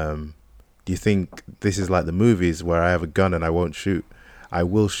Don, "Do you think this is like the movies where I have a gun and I won't shoot? I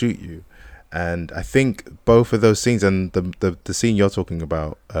will shoot you." And I think both of those scenes, and the scene you're talking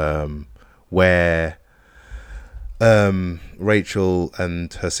about, where Rachel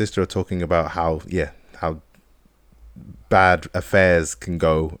and her sister are talking about how bad affairs can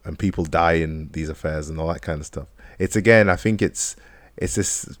go and people die in these affairs and all that kind of stuff. It's again, I think it's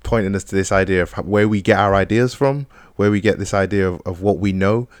this pointing us to this idea of where we get our ideas from, where we get this idea of what we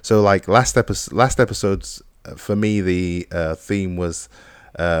know. So like last episodes, for me, the theme was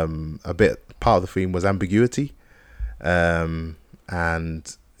part of the theme was ambiguity, and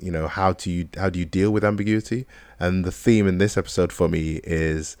how do you deal with ambiguity? And the theme in this episode for me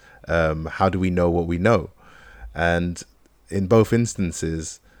is how do we know what we know? And in both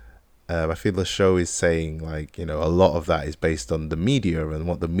instances, I feel the show is saying like, a lot of that is based on the media and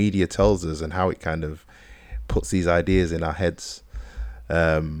what the media tells us and how it kind of puts these ideas in our heads.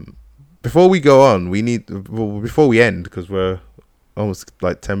 Before we go on, before we end, because we're almost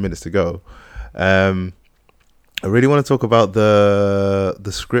like 10 minutes to go, I really want to talk about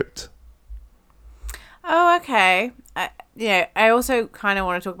the script. Oh, okay. I also kind of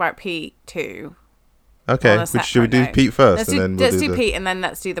want to talk about Pete too. Okay, should we do Pete first? Let's do Pete, and then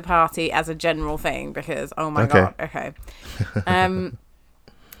let's do the party as a general thing, because, oh my God, okay.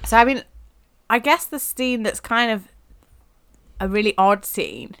 So, I mean, I guess the scene that's kind of a really odd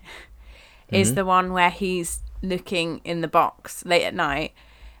scene is the one where he's looking in the box late at night.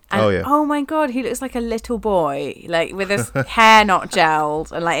 And, oh my God, he looks like a little boy, like with his hair not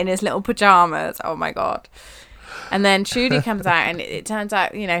gelled and like in his little pajamas. Oh my God. And then Trudy comes out, and it turns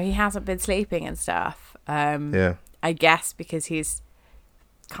out, he hasn't been sleeping and stuff. I guess because he's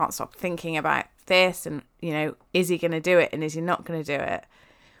can't stop thinking about this, and is he going to do it and is he not going to do it?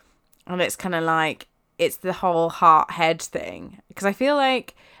 And it's kind of like it's the whole heart head thing, because I feel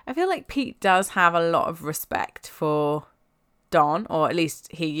like Pete does have a lot of respect for Don, or at least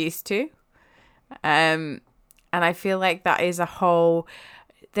he used to, and I feel like that is a whole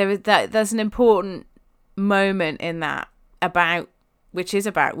there's an important moment in that which is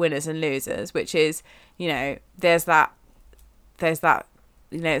about winners and losers, which is, there's that,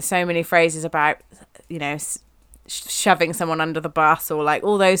 so many phrases about, shoving someone under the bus, or like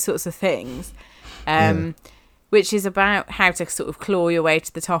all those sorts of things, which is about how to sort of claw your way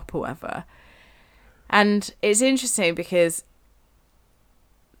to the top or whatever. And it's interesting because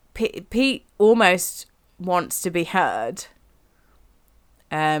Pete almost wants to be heard.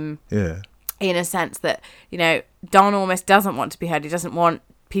 In a sense that, Don almost doesn't want to be heard. He doesn't want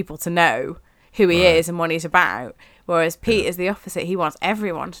people to know who he is and what he's about. Whereas Pete is the opposite. He wants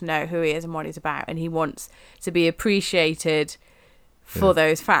everyone to know who he is and what he's about. And he wants to be appreciated for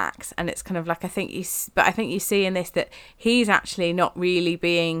those facts. And it's kind of like, I think you see in this that he's actually not really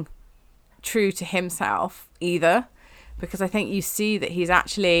being true to himself either. Because I think you see that he's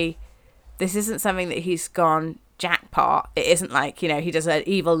actually, this isn't something that he's gone jackpot. It isn't like, he does an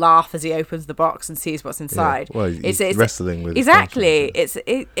evil laugh as he opens the box and sees what's inside. Well, it's wrestling with exactly.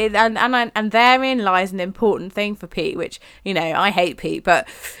 And therein lies an important thing for Pete, which I hate Pete, but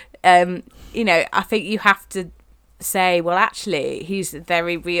I think you have to say, well, actually, he's a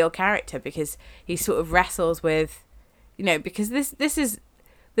very real character, because he sort of wrestles with, because this is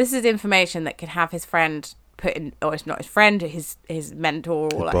information that could have his friend put in, or it's not his friend, his mentor,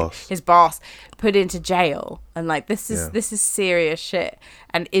 or his boss put into jail, and like this is serious shit.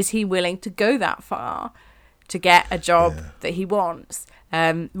 And is he willing to go that far to get a job that he wants,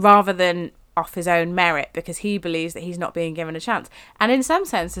 rather than off his own merit, because he believes that he's not being given a chance? And in some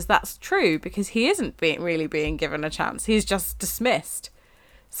senses that's true, because he isn't being given a chance. He's just dismissed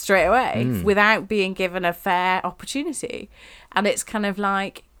straight away without being given a fair opportunity. And it's kind of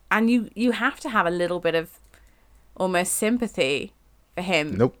like, and you have to have a little bit of almost sympathy for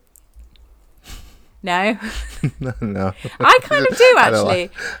him. Nope. No? No. I kind of do, actually.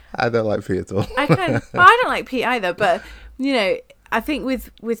 I don't like Pete at all. I don't like Pete either, but, I think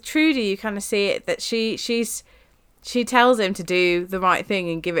with Trudy, you kind of see it that she tells him to do the right thing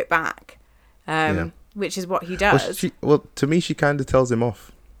and give it back, which is what he does. Well, to me, she kind of tells him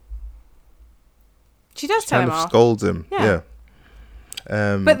off. She does tell him off. Scolds him, yeah.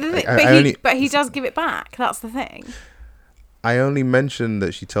 But he does give it back. That's the thing. I only mentioned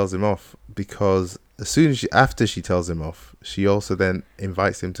that she tells him off because after she tells him off, she also then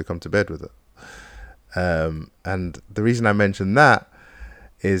invites him to come to bed with her. And the reason I mentioned that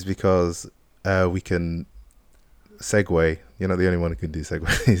is because we can segue You're not the only one who can do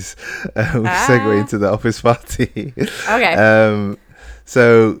segues. We segue into the office party. Okay.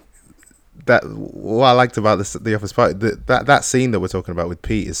 So that what I liked about the office party, that scene that we're talking about with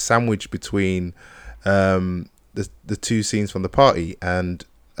Pete is sandwiched between the two scenes from the party, and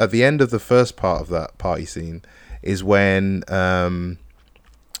at the end of the first part of that party scene is when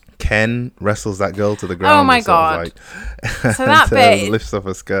Ken wrestles that girl to the ground. Oh my god! So that bit lifts off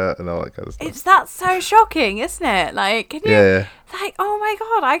her skirt and all that kind of stuff. That's so shocking, isn't it? Like, can you? Yeah. Like, oh my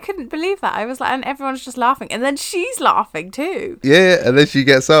god, I couldn't believe that. I was like, and everyone's just laughing, and then she's laughing too. Yeah, and then she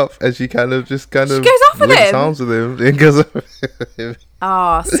gets up and she kind of goes off with him. Arms with him and goes off with him.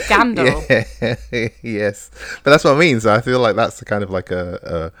 Oh, scandal. Yeah. Yes, but that's what I mean. So I feel like that's the kind of like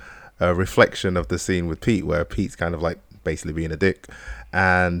a reflection of the scene with Pete, where Pete's kind of like basically being a dick,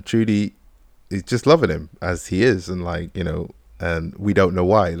 and Trudy is just loving him as he is, and like, you know, and we don't know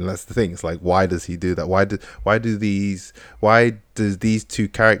why. And that's the thing. It's like, why does he do that? Why does these two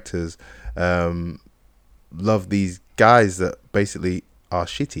characters love these guys that basically are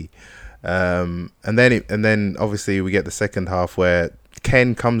shitty? And then obviously we get the second half where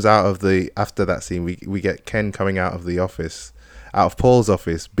Ken comes out of after that scene, we get Ken coming out of the office, out of Paul's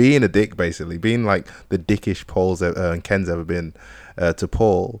office, being a dick, basically being like the dickish Ken's ever been to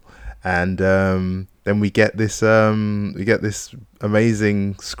Paul. And then we get this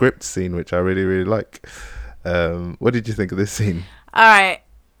amazing script scene, which I really, really like. What did you think of this scene? All right.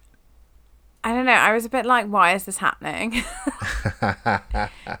 I don't know. I was a bit like, why is this happening? Do you know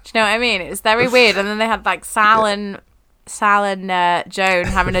what I mean? It was very weird. And then they had like Sal and Joan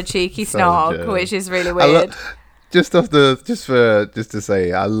having a cheeky snog, which is really weird. Just to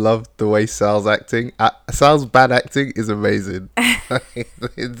say, I love the way Sal's acting. Sal's bad acting is amazing.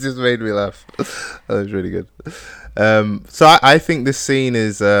 It just made me laugh. That was really good. So I think this scene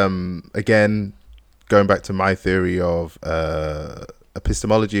is, again, going back to my theory of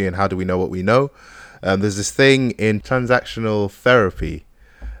epistemology and how do we know what we know. There's this thing in transactional therapy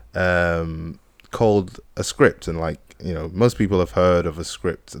called a script, and like, you know, most people have heard of a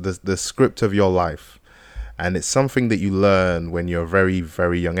script, the script of your life. And it's something that you learn when you're very,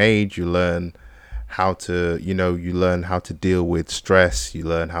 very young age. You learn how to deal with stress. You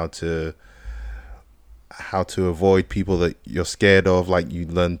learn how to avoid people that you're scared of. Like, you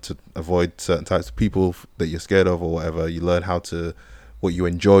learn to avoid certain types of people that you're scared of or whatever. You learn what you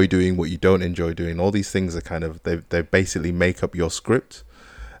enjoy doing, what you don't enjoy doing. All these things are kind of, they basically make up your script,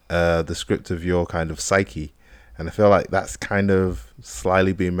 the script of your kind of psyche. And I feel like that's kind of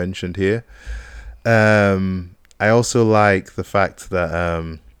slyly being mentioned here. I also like the fact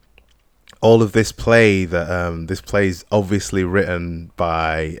that all of this play that this play is obviously written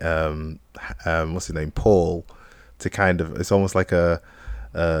by what's his name, Paul, to kind of, it's almost like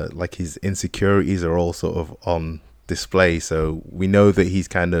like his insecurities are all sort of on display. So we know that he's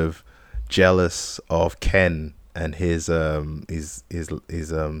kind of jealous of Ken and his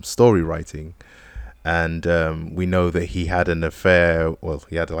story writing. And we know that he had an affair. Well,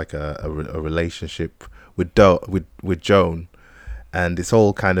 he had like a relationship with Joan, and it's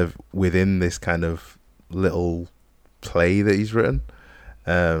all kind of within this kind of little play that he's written.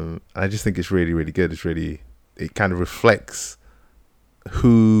 I just think it's really, really good. It kind of reflects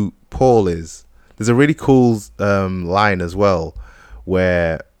who Paul is. There's a really cool line as well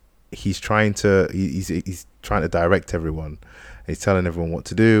where he's trying to direct everyone. He's telling everyone what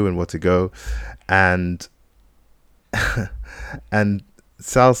to do and what to go. And and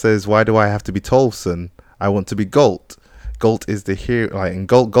Sal says, "Why do I have to be Tolson? I want to be Galt. Galt is the hero, and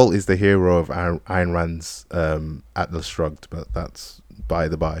Galt is the hero of Ayn Rand's Atlas Shrugged, but that's by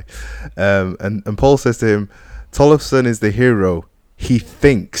the by." And Paul says to him, "Tollefson is the hero. He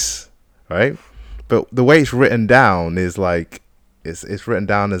thinks, right?" But the way it's written down is like it's written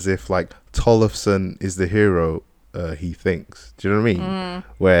down as if like Tollefson is the hero. He thinks. Do you know what I mean?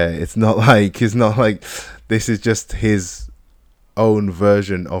 Where it's not like this is just his own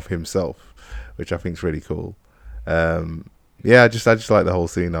version of himself, which I think is really cool. I just like the whole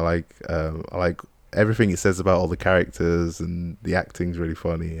scene. I like everything it says about all the characters, and the acting's really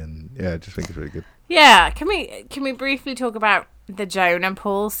funny, and I just think it's really good. Yeah, can we briefly talk about the Joan and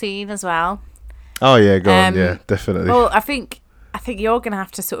Paul scene as well? Oh yeah, go on. Yeah, definitely. Well, I think you're gonna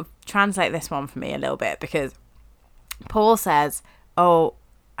have to sort of translate this one for me a little bit, because Paul says, "Oh,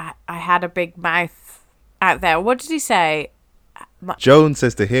 I had a big mouth out there." What did he say? Joan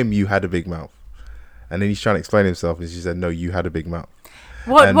says to him, "You had a big mouth," and then he's trying to explain himself, and she said, "No, you had a big mouth."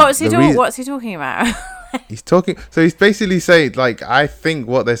 What's he doing? What's he talking about? He's basically saying, like, I think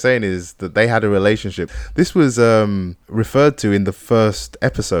what they're saying is that they had a relationship. This was referred to in the first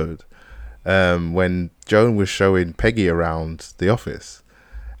episode. when Joan was showing Peggy around the office,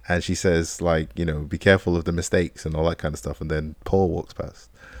 and she says, like, you know, be careful of the mistakes and all that kind of stuff, and then Paul walks past.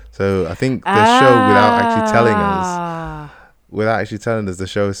 So I think the show, without actually telling us, the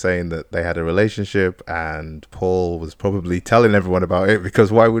show is saying that they had a relationship, and Paul was probably telling everyone about it,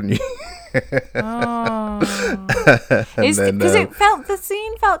 because why wouldn't you? Because the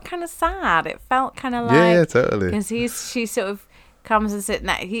scene felt kind of sad. It felt kind of like, yeah, totally, because she sort of comes and sits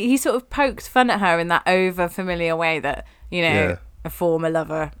next. He sort of pokes fun at her in that over familiar way that, you know, a former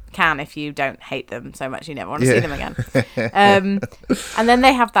lover can, if you don't hate them so much you never want to see them again. And then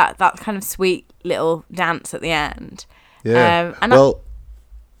they have that kind of sweet little dance at the end. Yeah.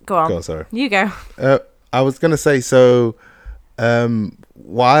 Go on. Sorry. You go. I was gonna say, so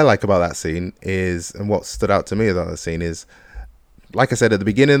what I like about that scene is, and what stood out to me about that scene is, like I said at the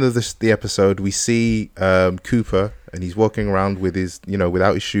beginning of the episode, we see Cooper, and he's walking around with his, you know,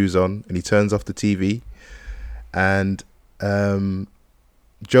 without his shoes on, and he turns off the TV, and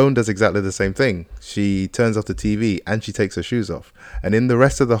Joan does exactly the same thing. She turns off the TV and she takes her shoes off. And in the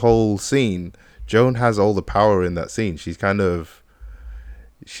rest of the whole scene, Joan has all the power in that scene. She's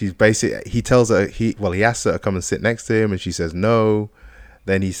basically, he tells her, he asks her to come and sit next to him, and she says no.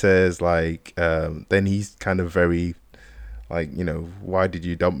 Then he says, like, then he's kind of very, like, you know, why did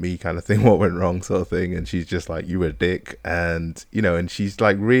you dump me kind of thing, what went wrong sort of thing. And she's just like, you were a dick. And, you know, and she's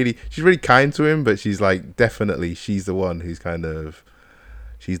like she's really kind to him, but she's like, definitely she's the one who's kind of,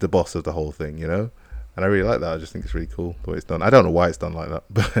 she's the boss of the whole thing, you know. And I really like that. I just think it's really cool the way it's done. I don't know why it's done like that,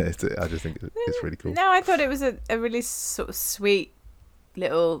 but I just think it's really cool. No, I thought it was a really sort of sweet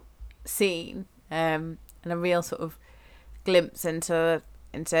little scene, and a real sort of glimpse into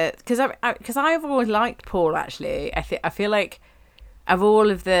because I've always liked Paul, actually. I feel like of all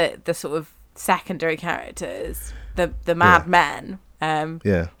of the sort of secondary characters, the mad men,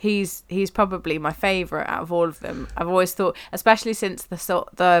 he's probably my favourite out of all of them. I've always thought, especially since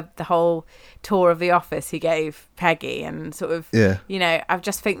the whole tour of the office he gave Peggy, and sort of, you know, I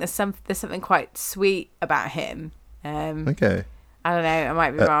just think there's something quite sweet about him. Okay. I don't know, I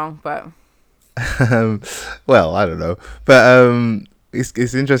might be wrong, but well, I don't know, but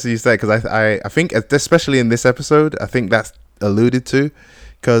it's interesting you say, because I think, especially in this episode, I think that's alluded to,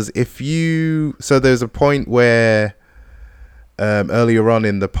 because there's a point where earlier on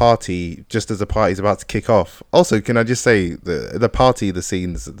in the party, just as the party's about to kick off. Also, can I just say, the party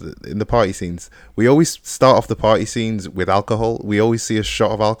scenes, we always start off the party scenes with alcohol. We always see a shot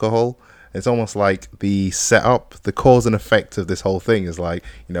of alcohol. It's almost like the setup, the cause and effect of this whole thing is like,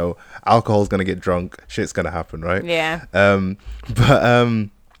 you know, alcohol's going to get drunk, shit's going to happen, right? Yeah. But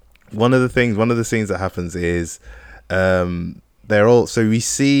one of the scenes that happens is so we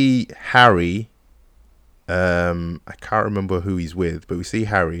see Harry, I can't remember who he's with, but we see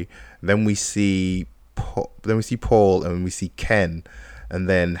Harry, then we see Paul, and we see Ken, and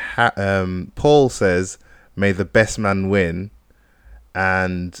then Paul says, "May the best man win,"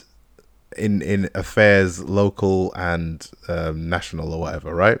 and in affairs local and national or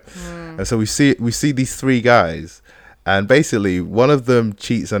whatever, right? And so we see these three guys, and basically one of them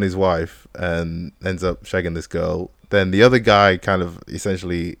cheats on his wife and ends up shagging this girl. Then the other guy kind of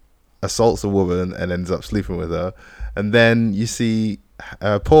essentially assaults a woman and ends up sleeping with her. And then you see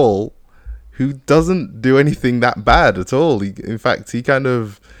Paul, who doesn't do anything that bad at all. In fact, he kind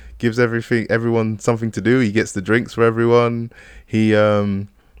of gives everyone something to do. He gets the drinks for everyone. He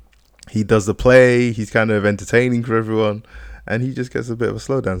does the play. He's kind of entertaining for everyone, and he just gets a bit of a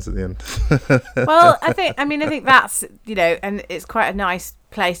slow dance at the end. Well, I think that's, you know, and it's quite a nice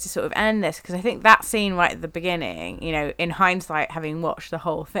place to sort of end this, because I think that scene right at the beginning, you know, in hindsight, having watched the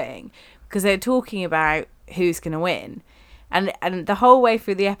whole thing, because they're talking about who's going to win, and the whole way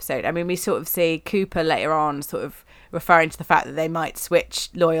through the episode, I mean, we sort of see Cooper later on sort of referring to the fact that they might switch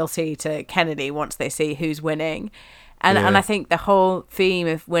loyalty to Kennedy once they see who's winning. And I think the whole theme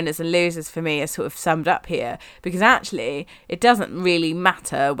of winners and losers for me is sort of summed up here, because actually it doesn't really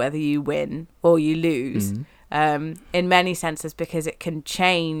matter whether you win or you lose, in many senses, because it can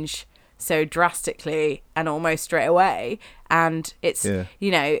change so drastically and almost straight away. And it's,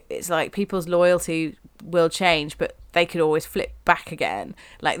 you know, it's like people's loyalty will change, but they could always flip back again.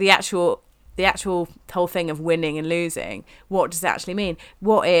 Like the actual whole thing of winning and losing, what does it actually mean?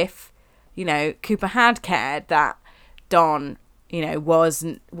 What if, you know, Cooper had cared that Don, you know,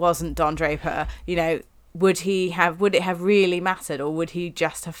 wasn't Don Draper, you know, would it have really mattered, or would he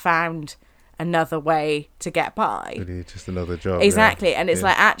just have found another way to get by? Would he just another job? Exactly. And it's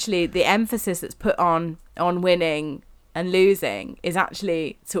like, actually the emphasis that's put on winning and losing is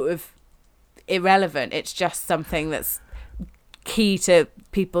actually sort of irrelevant. It's just something that's key to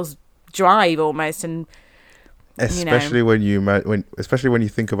people's drive almost, and especially when you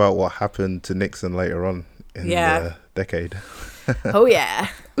think about what happened to Nixon later on in the decade. Oh yeah.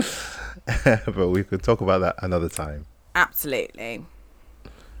 But we could talk about that another time. Absolutely.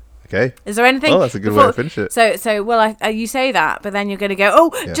 Okay. Is there anything? Oh, that's a good way to finish it. So well, you say that, but then you're going to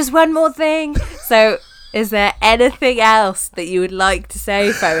go, just one more thing. So, is there anything else that you would like to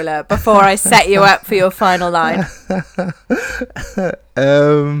say, Fola, before I set you up for your final line?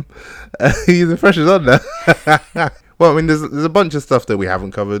 The pressure's on now. Well, I mean, there's a bunch of stuff that we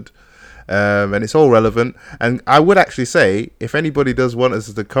haven't covered. And it's all relevant. And I would actually say, if anybody does want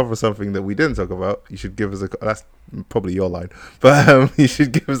us to cover something that we didn't talk about, you should give us a call. That's probably your line, but you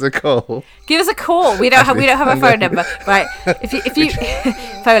should give us a call. Give us a call. We don't have a phone number, right? If you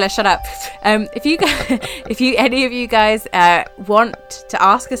Fola, shut up. If any of you guys want to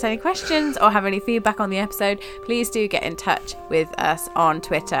ask us any questions or have any feedback on the episode, please do get in touch with us on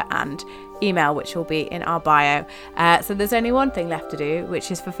Twitter and email, which will be in our bio. So there's only one thing left to do,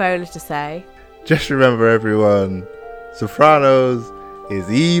 which is for Fola to say, just remember, everyone, Sopranos is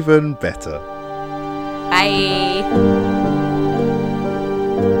even better. Bye.